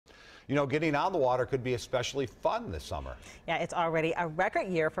You know, getting on the water could be especially fun this summer. Yeah, it's already a record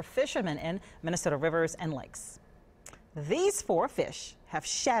year for fishermen in Minnesota rivers and lakes. These 4 fish have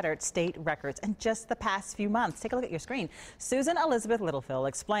shattered state records in just the past few months. Take a look at your screen. Susan Elizabeth Littlefield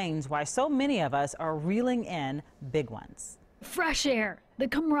explains why so many of us are reeling in big ones. Fresh air, the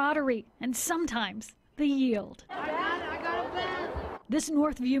camaraderie, and sometimes the yield. This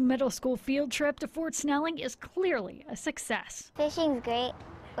Northview Middle School field trip to Fort Snelling is clearly a success. Fishing's great.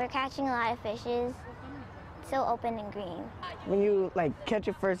 We're catching a lot of fishes. So open and green. When you catch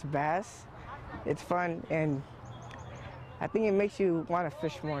your first bass, it's fun, and I think it makes you want to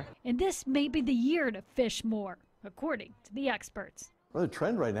fish more. And this may be the year to fish more, according to the experts. Well, the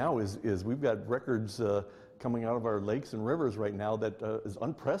trend right now is we've got records coming out of our lakes and rivers right now that is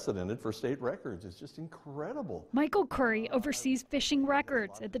unprecedented for state records. It's just incredible. Michael Curry oversees fishing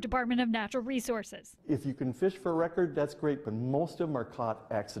records at the Department of Natural Resources. If you can fish for a record, that's great, but most of them are caught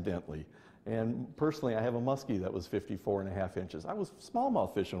accidentally. And personally, I have a muskie that was 54.5 inches. I was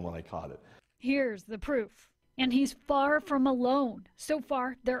smallmouth fishing when I caught it. Here's the proof. And he's far from alone. So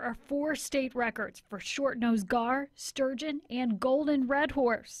far, there are 4 state records for short-nosed gar, sturgeon, and golden red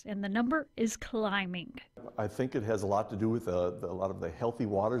horse, and the number is climbing. I think it has a lot to do with a lot of the healthy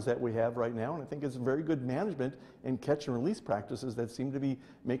waters that we have right now, and I think it's very good management and catch and release practices that seem to be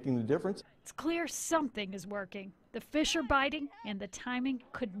making the difference. It's clear something is working. The fish are biting, and the timing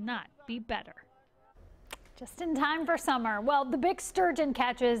could not be better. Just in time for summer. Well, the big sturgeon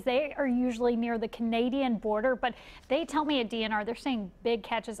catches, they are usually near the Canadian border, but they tell me at DNR they're seeing big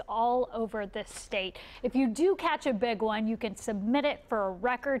catches all over this state. If you do catch a big one, you can submit it for a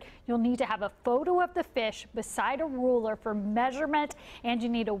record. You'll need to have a photo of the fish beside a ruler for measurement, and you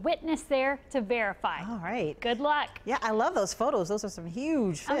need a witness there to verify. All right. Good luck. Yeah, I love those photos. Those are some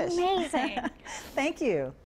huge fish. Amazing. Thank you.